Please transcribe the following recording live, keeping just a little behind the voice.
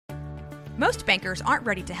Most bankers aren't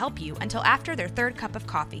ready to help you until after their third cup of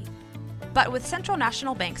coffee. But with Central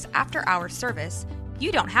National Bank's after-hours service,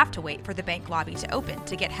 you don't have to wait for the bank lobby to open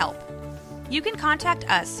to get help. You can contact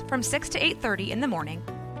us from 6 to 8:30 in the morning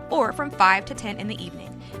or from 5 to 10 in the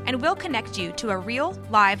evening, and we'll connect you to a real,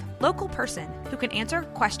 live, local person who can answer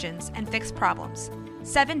questions and fix problems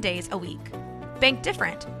 7 days a week. Bank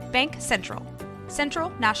different. Bank Central. Central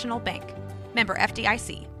National Bank. Member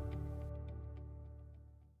FDIC.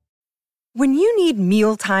 When you need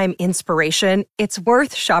mealtime inspiration, it's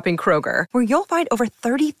worth shopping Kroger, where you'll find over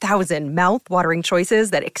 30,000 mouth-watering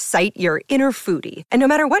choices that excite your inner foodie. And no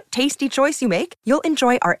matter what tasty choice you make, you'll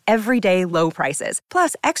enjoy our everyday low prices,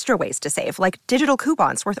 plus extra ways to save, like digital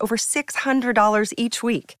coupons worth over $600 each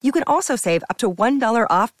week. You can also save up to $1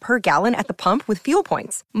 off per gallon at the pump with fuel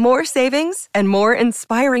points. More savings and more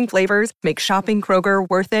inspiring flavors make shopping Kroger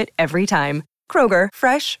worth it every time. Kroger,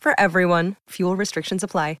 fresh for everyone. Fuel restrictions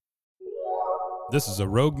apply. This is a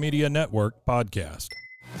Rogue Media Network podcast.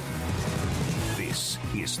 This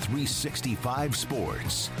is 365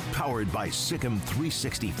 Sports, powered by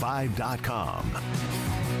Sikkim365.com.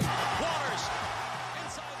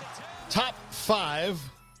 Top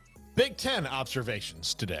 5 Big Ten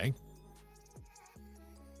observations today.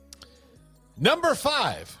 Number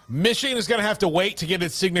 5, Michigan is going to have to wait to get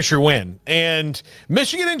its signature win. And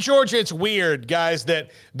Michigan and Georgia, it's weird, guys,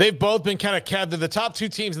 that they've both been kind of kept. They're the top 2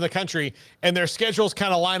 teams in the country, and their schedules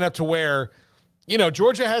kind of line up to where, you know,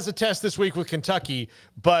 Georgia has a test this week with Kentucky,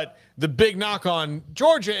 but the big knock on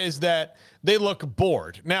Georgia is that they look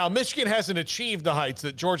bored. Now, Michigan hasn't achieved the heights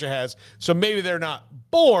that Georgia has, so maybe they're not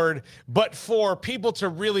bored, but for people to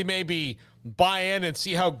really maybe buy in and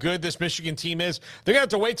see how good this Michigan team is, they're going to have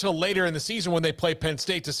to wait till later in the season when they play Penn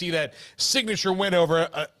State to see that signature win over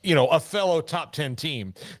a fellow top 10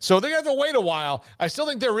 team. So they're going to have to wait a while. I still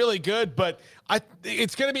think they're really good, but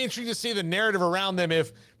it's going to be interesting to see the narrative around them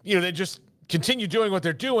if, they just continue doing what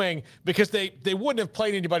they're doing, because they wouldn't have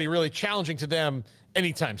played anybody really challenging to them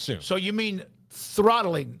anytime soon. So you mean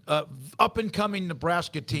throttling up-and-coming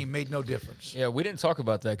Nebraska team made no difference? Yeah, we didn't talk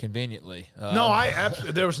about that conveniently.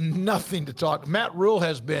 There was nothing to talk. Matt Rule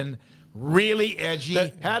has been really edgy.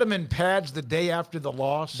 Had him in pads the day after the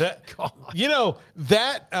loss. You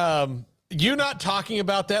not talking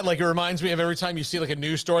about that, like, it reminds me of every time you see like a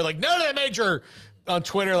news story, like none of the major on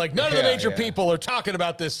Twitter, like none of the major people are talking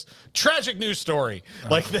about this tragic news story.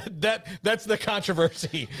 Like that's the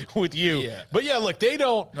controversy with you. Yeah. But yeah, look, they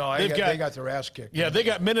don't. No, they got their ass kicked. Yeah, they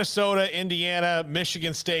got Minnesota, Indiana,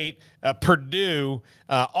 Michigan State, Purdue,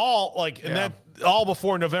 all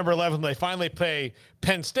before November 11th. They finally play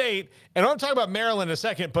Penn State. And I'm talking about Maryland in a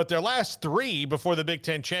second, but their last 3 before the Big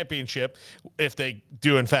Ten championship, if they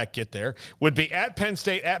do in fact get there, would be at Penn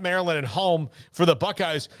State, at Maryland, and home for the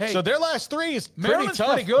Buckeyes. Hey, so their last 3 is Maryland's pretty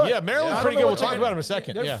tough. Pretty good. Yeah, Maryland's pretty good. We'll talk about them in a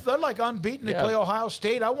second. They're like unbeaten. They play Ohio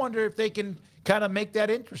State. I wonder if they can kind of make that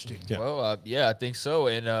interesting. Yeah. Well, I think so.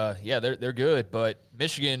 And, they're good. But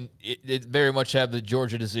Michigan, it very much have the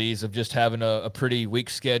Georgia disease of just having a pretty weak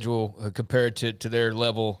schedule compared to their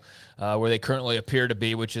level where they currently appear to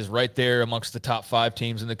be, which is right there amongst the top 5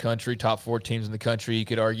 teams in the country, top 4 teams in the country. You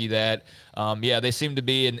could argue that. They seem to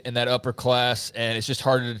be in that upper class, and it's just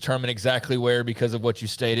hard to determine exactly where because of what you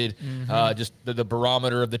stated. Just the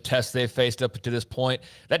barometer of the tests they've faced up to this point.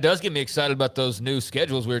 That does get me excited about those new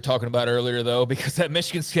schedules we were talking about earlier, though, because that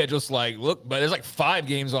Michigan schedule's like, look, but there's like 5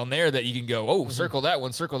 games on there that you can go, circle that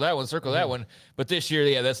one, circle that one, circle that one. But this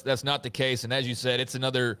year, that's not the case. And as you said, it's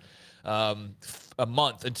another a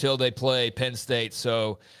month until they play Penn State.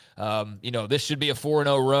 So, this should be a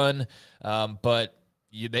 4-0 run. But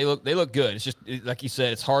they look good. It's just like you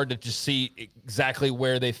said, it's hard to just see exactly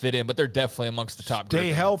where they fit in, but they're definitely amongst the top. Stay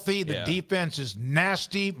healthy. The defense is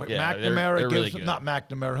nasty. But McNamara really good. Not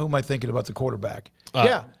McNamara. Who am I thinking about? The quarterback.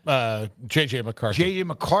 J.J. McCarthy. J.J.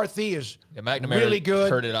 McCarthy is really good.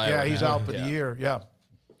 Hurt at Iowa. Yeah, he's out for the year. Yeah.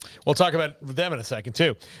 We'll talk about them in a second,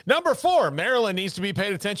 too. Number 4, Maryland needs to be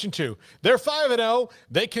paid attention to. They're 5-0.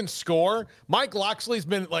 They can score. Mike Loxley's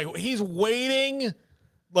been, he's waiting,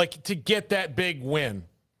 to get that big win.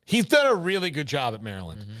 He's done a really good job at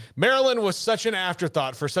Maryland. Maryland was such an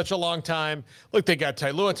afterthought for such a long time. Look, they got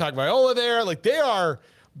Tailua Tagovailoa there.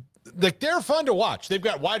 They're fun to watch. They've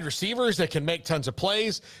got wide receivers that can make tons of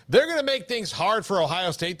plays. They're going to make things hard for Ohio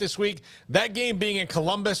State this week. That game being in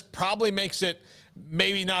Columbus probably makes it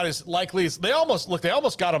maybe not as likely as they almost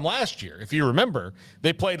got them last year. If you remember,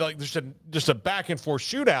 they played just a back and forth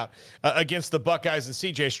shootout against the Buckeyes and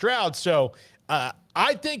CJ Stroud. So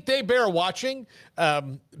I think they bear watching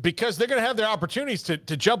because they're going to have their opportunities to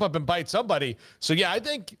jump up and bite somebody. So yeah, I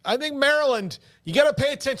think Maryland, you got to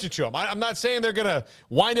pay attention to them. I'm not saying they're going to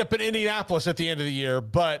wind up in Indianapolis at the end of the year,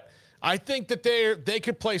 but I think that they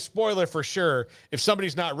could play spoiler for sure if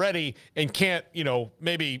somebody's not ready and can't,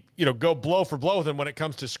 maybe, go blow for blow with them when it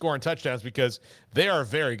comes to scoring touchdowns, because they are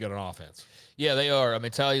very good on offense. Yeah, they are. I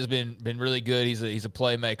mean, Talia's been really good. He's a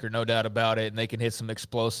playmaker, no doubt about it, and they can hit some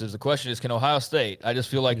explosives. The question is, can Ohio State? I just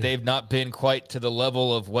feel like they've not been quite to the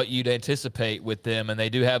level of what you'd anticipate with them, and they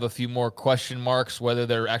do have a few more question marks, whether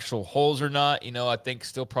they're actual holes or not. I think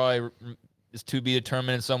still probably is to be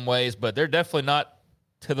determined in some ways, but they're definitely not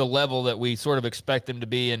to the level that we sort of expect them to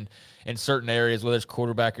be in certain areas, whether it's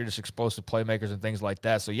quarterback or just explosive playmakers and things like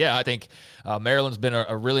that. So, yeah, I think Maryland's been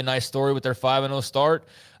a really nice story with their 5-0 start.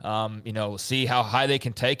 See how high they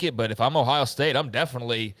can take it. But if I'm Ohio State, I'm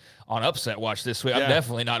definitely on upset watch this week. Yeah. I'm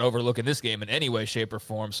definitely not overlooking this game in any way, shape, or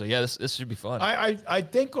form. So, yeah, this should be fun. I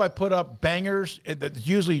think I put up bangers that's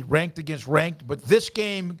usually ranked against ranked, but this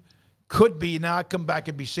game could be, now I come back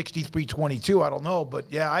and be 63-22. I don't know. But,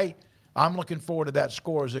 yeah, I'm looking forward to that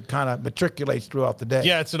score as it kind of matriculates throughout the day.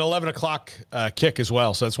 Yeah, it's an 11 o'clock kick as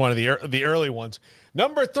well, so it's one of the early ones.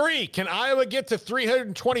 Number 3, can Iowa get to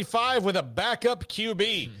 325 with a backup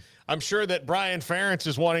QB? I'm sure that Brian Ferentz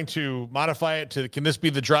is wanting to modify it to, can this be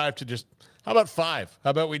the drive to just, how about 5? How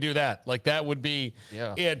about we do that? Like, that would be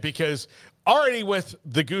it, because already with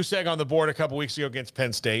the goose egg on the board a couple weeks ago against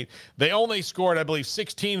Penn State, they only scored, I believe,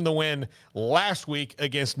 16 in the win last week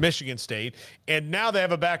against Michigan State. And now they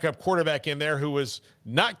have a backup quarterback in there who was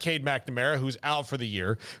not Cade McNamara, who's out for the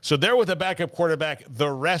year. So they're with a backup quarterback the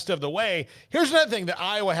rest of the way. Here's another thing that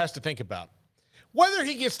Iowa has to think about. Whether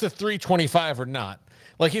he gets to 325 or not,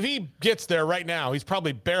 like if he gets there right now, he's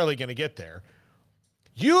probably barely going to get there.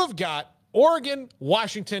 You have got Oregon,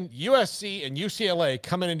 Washington, USC, and UCLA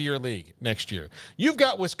coming into your league next year. You've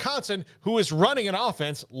got Wisconsin, who is running an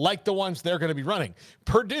offense like the ones they're going to be running.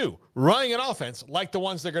 Purdue, running an offense like the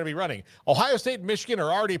ones they're going to be running. Ohio State and Michigan are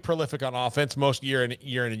already prolific on offense most year in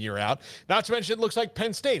and year out. Not to mention, it looks like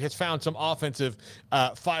Penn State has found some offensive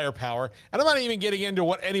firepower. And I'm not even getting into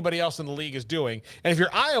what anybody else in the league is doing. And if you're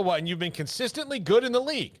Iowa and you've been consistently good in the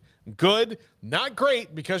league, good, not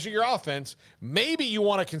great because of your offense, maybe you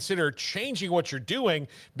want to consider changing what you're doing,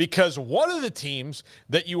 because one of the teams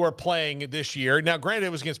that you are playing this year, now granted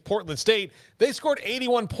it was against Portland State, they scored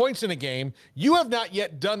 81 points in a game. You have not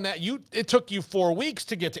yet done that. It took you 4 weeks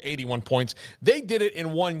to get to 81 points. They did it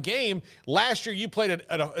in one game. Last year you played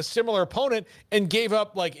a similar opponent and gave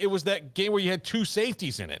up, like, it was that game where you had 2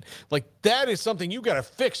 safeties in it. Like, that is something you got to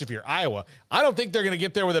fix if you're Iowa. I don't think they're going to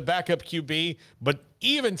get there with a backup QB, but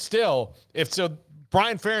even still, if so,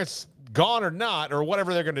 Brian Ferentz gone or not, or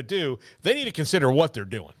whatever they're going to do, they need to consider what they're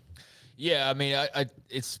doing. Yeah, I mean,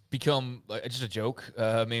 it's become just a joke.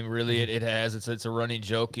 I mean, really, it has. It's a running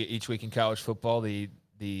joke each week in college football. The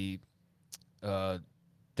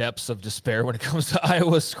depths of despair when it comes to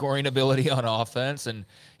Iowa's scoring ability on offense, and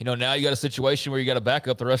now you got a situation where you got to back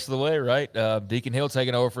up the rest of the way, right? Deacon Hill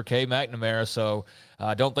taking over for Cade McNamara, so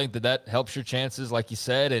I don't think that helps your chances, like you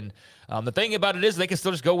said. And the thing about it is they can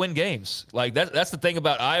still just go win games. Like that's the thing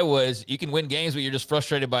about Iowa is you can win games, but you're just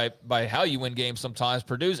frustrated by how you win games sometimes.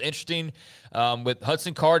 Purdue's interesting with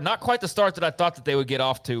Hudson Card, not quite the start that I thought that they would get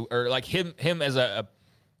off to, or like him as an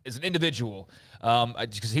individual,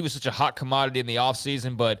 because he was such a hot commodity in the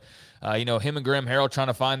offseason. But him and Graham Harrell trying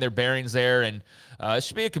to find their bearings there, and it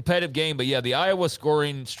should be a competitive game. But yeah, the Iowa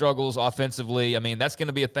scoring struggles offensively, I mean, that's going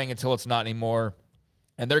to be a thing until it's not anymore.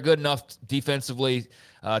 And they're good enough defensively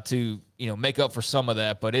to make up for some of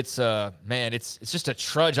that. But it's it's just a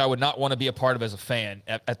trudge I would not want to be a part of as a fan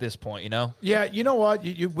at this point. Yeah, you know what?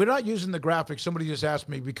 We're not using the graphics. Somebody just asked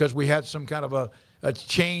me because we had some kind of a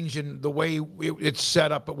change in the way it's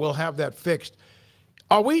set up, but we'll have that fixed.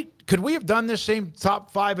 Could we have done this same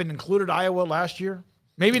top 5 and included Iowa last year?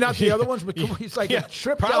 Maybe not the other ones, but it's like a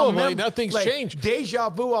trip probably down nothing's changed. Deja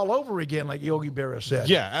vu all over again, like Yogi Berra said.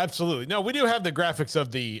 Yeah, absolutely. No, we do have the graphics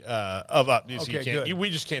of the of up. So okay, good.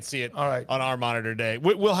 We just can't see it all right on our monitor today.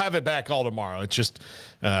 We'll have it back all tomorrow. It's just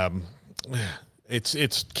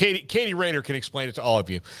it's Katie Rader can explain it to all of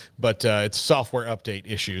you, but it's software update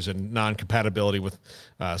issues and non-compatibility with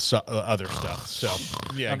other stuff. So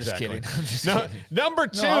yeah, I'm exactly. Just kidding. Number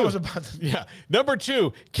 2. No, I was about to... Yeah, number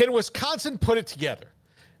 2. Can Wisconsin put it together?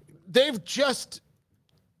 They've only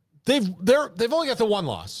got the one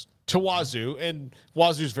loss to Wazoo, and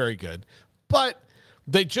Wazoo's very good, but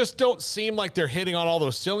they just don't seem like they're hitting on all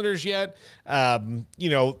those cylinders yet.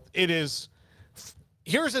 It is.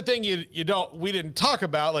 Here's the thing we didn't talk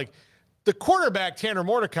about. Like, the quarterback, Tanner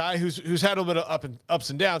Mordecai, who's had a little bit of ups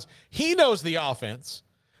and downs, he knows the offense,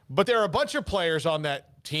 but there are a bunch of players on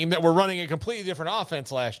that team that were running a completely different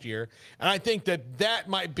offense last year, and I think that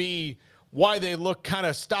might be why they look kind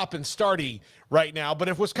of stop and starty right now. But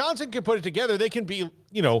if Wisconsin can put it together, they can be,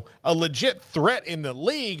 a legit threat in the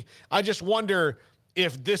league. I just wonder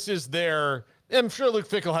if this is I'm sure Luke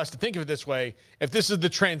Fickell has to think of it this way, if this is the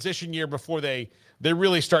transition year before they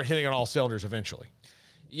really start hitting on all cylinders eventually.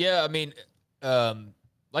 Yeah, I mean,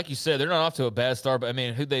 like you said, they're not off to a bad start, but I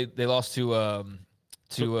mean, who they lost to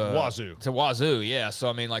Wazoo. To Wazoo, yeah. So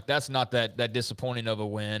I mean, like that's not that disappointing of a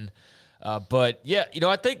win. But yeah,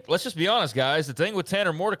 I think let's just be honest, guys. The thing with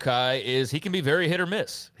Tanner Mordecai is he can be very hit or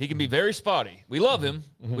miss. He can be very spotty. We love him.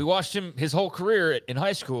 Mm-hmm. We watched him his whole career in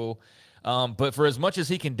high school. But for as much as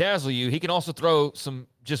he can dazzle you, he can also throw some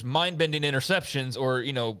just mind-bending interceptions or,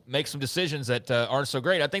 make some decisions that aren't so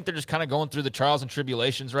great. I think they're just kind of going through the trials and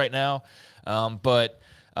tribulations right now. But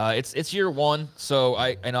it's year one, so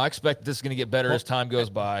I expect this is going to get better as time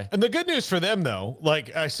goes by. And the good news for them, though,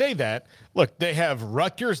 like I say that, look, they have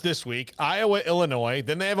Rutgers this week, Iowa, Illinois,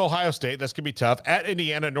 then they have Ohio State. That's going to be tough. At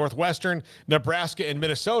Indiana, Northwestern, Nebraska, and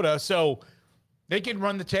Minnesota. So they can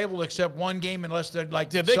run the table except one game unless they're like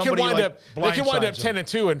they can wind up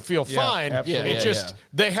 10-2 and feel fine. Absolutely.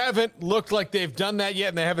 They haven't looked like they've done that yet,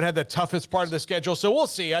 and they haven't had the toughest part of the schedule. So we'll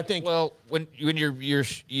see. I think. Well, when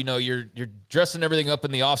you're dressing everything up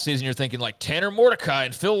in the offseason, you're thinking like Tanner Mordecai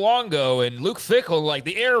and Phil Longo and Luke Fickell, like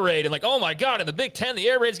the air raid, and like, oh my God, in the Big Ten, the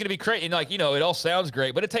air raid is going to be crazy. And like, it all sounds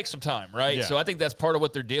great, but it takes some time, right? Yeah. So I think that's part of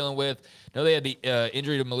what they're dealing with. They had the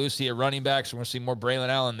injury to Malusi at running back, so we're going to see more Braylon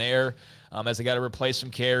Allen there. As they got to replace some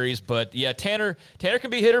carries. But, yeah, Tanner can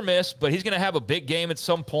be hit or miss, but he's going to have a big game at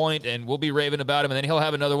some point, and we'll be raving about him. And then he'll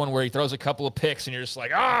have another one where he throws a couple of picks, and you're just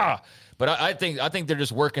like, ah! But I think they're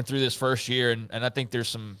just working through this first year, and I think they're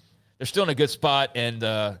still in a good spot and,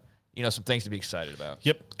 some things to be excited about.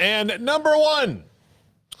 Yep. And number one,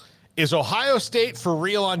 is Ohio State for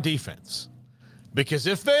real on defense? Because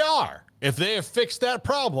if they have fixed that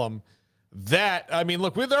problem –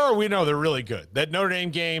 look, we know they're really good. That Notre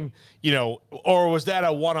Dame game, or was that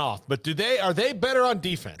a one-off? But are they better on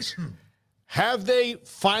defense? Have they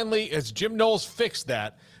finally, has Jim Knowles fixed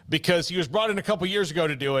that? Because he was brought in a couple years ago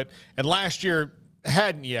to do it, and last year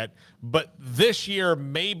hadn't yet. But this year,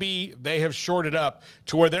 maybe they have shorted up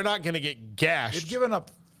to where they're not going to get gashed. They've given up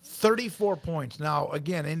 34 points. Now,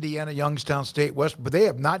 again, Indiana, Youngstown State, West, but they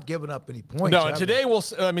have not given up any points. No, and today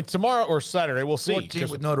tomorrow or Saturday, we'll see. 14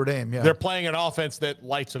 with Notre Dame, yeah. They're playing an offense that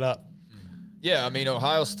lights it up. Yeah,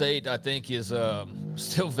 Ohio State, I think, is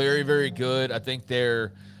still very, very good. I think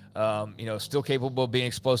they're, still capable of being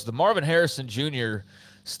explosive. The Marvin Harrison Jr.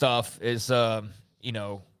 stuff is,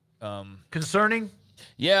 concerning?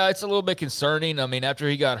 Yeah, it's a little bit concerning. After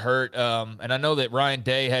he got hurt, and I know that Ryan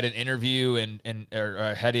Day had an interview and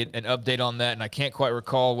had an update on that, and I can't quite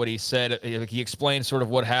recall what he said. He explained sort of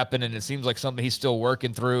what happened, and it seems like something he's still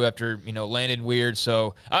working through after, landed weird.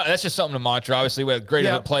 So that's just something to monitor. Obviously, what a great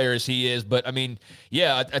of a player as he is. But, I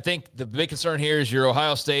think the big concern here is you're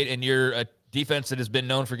Ohio State, and you're a defense that has been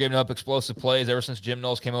known for giving up explosive plays ever since Jim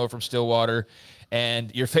Knowles came over from Stillwater.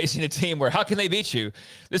 And you're facing a team where how can they beat you?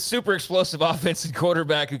 This super explosive offense and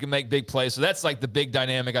quarterback who can make big plays. So that's like the big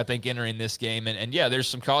dynamic, I think, entering this game. And there's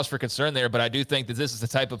some cause for concern there, but I do think that this is the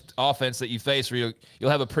type of offense that you face where you'll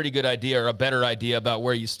have a pretty good idea or a better idea about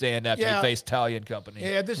where you stand after you face Talia and company.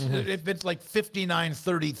 Yeah, if it's like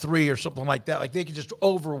 59-33 or something like that, like they can just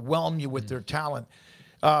overwhelm you with their talent.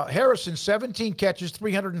 Harrison, 17 catches,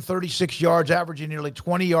 336 yards, averaging nearly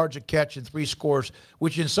 20 yards a catch and 3 scores,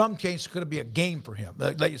 which in some cases could be a game for him.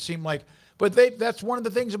 It seemed like, but that's one of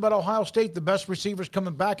the things about Ohio State. The best receivers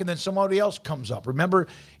coming back, and then somebody else comes up. Remember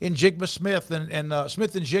in Jigma Smith and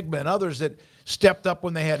Smith and Jigma and others that stepped up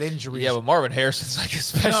when they had injuries. Yeah, but Marvin Harrison's like a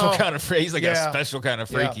special kind of freak. He's like a special kind of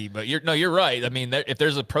freaky. But you're right. If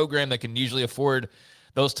there's a program that can usually afford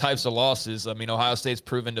those types of losses, Ohio State's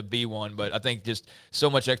proven to be one, but I think just so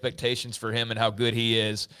much expectations for him and how good he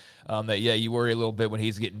is that, you worry a little bit when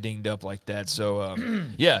he's getting dinged up like that. So,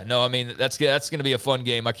 that's going to be a fun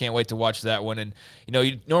game. I can't wait to watch that one. And,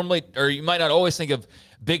 you might not always think of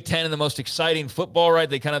Big Ten and the most exciting football, right?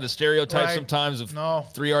 They kind of have the stereotype sometimes of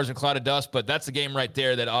 3 yards and a cloud of dust, but that's a game right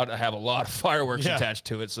there that ought to have a lot of fireworks attached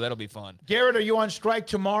to it, so that'll be fun. Garrett, are you on strike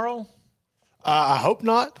tomorrow? I hope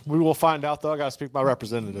not. We will find out, though. I got to speak to my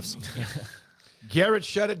representatives. Garrett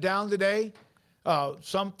shut it down today.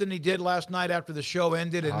 Something he did last night after the show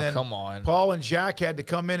ended, and then come on. Paul and Jack had to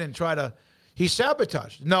come in and try to he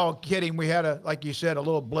sabotaged. No kidding. We had like you said, a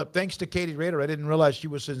little blip. Thanks to Katie Rader, I didn't realize she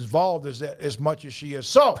was involved as much as she is.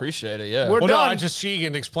 So appreciate it. Yeah. We're done. No, she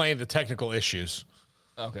can explain the technical issues.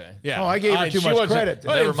 Okay. Yeah. Oh, I gave her too much credit.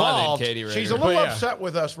 Never mind, then, Katie Rader. She's a little upset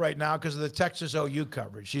with us right now because of the Texas OU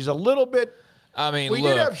coverage. She's a little bit. I mean, we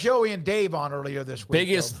did have Joey and Dave on earlier this week.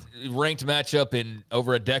 Biggest ranked matchup in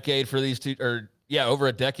over a decade for these two, over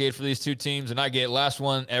a decade for these two teams. And I get last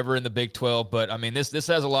one ever in the Big 12. But I mean, this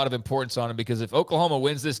has a lot of importance on it because if Oklahoma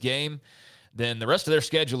wins this game, then the rest of their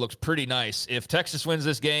schedule looks pretty nice. If Texas wins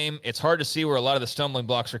this game, it's hard to see where a lot of the stumbling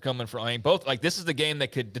blocks are coming from. I mean, both, like, this is the game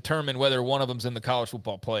that could determine whether one of them's in the college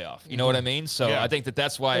football playoff. You know what I mean? So I think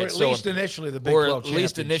that's why or it's at least initially the Big 12 or at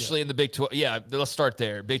least initially in the Big 12. Yeah, let's start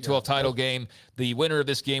there. Big 12 title game. The winner of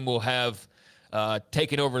this game will have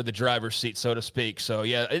taken over the driver's seat, so to speak. So,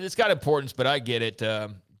 yeah, it's got importance, but I get it.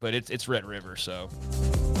 But it's Red River, so.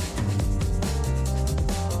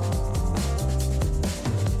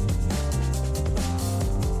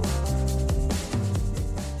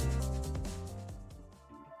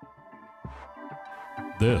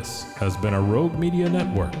 This has been a Rogue Media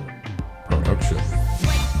Network production.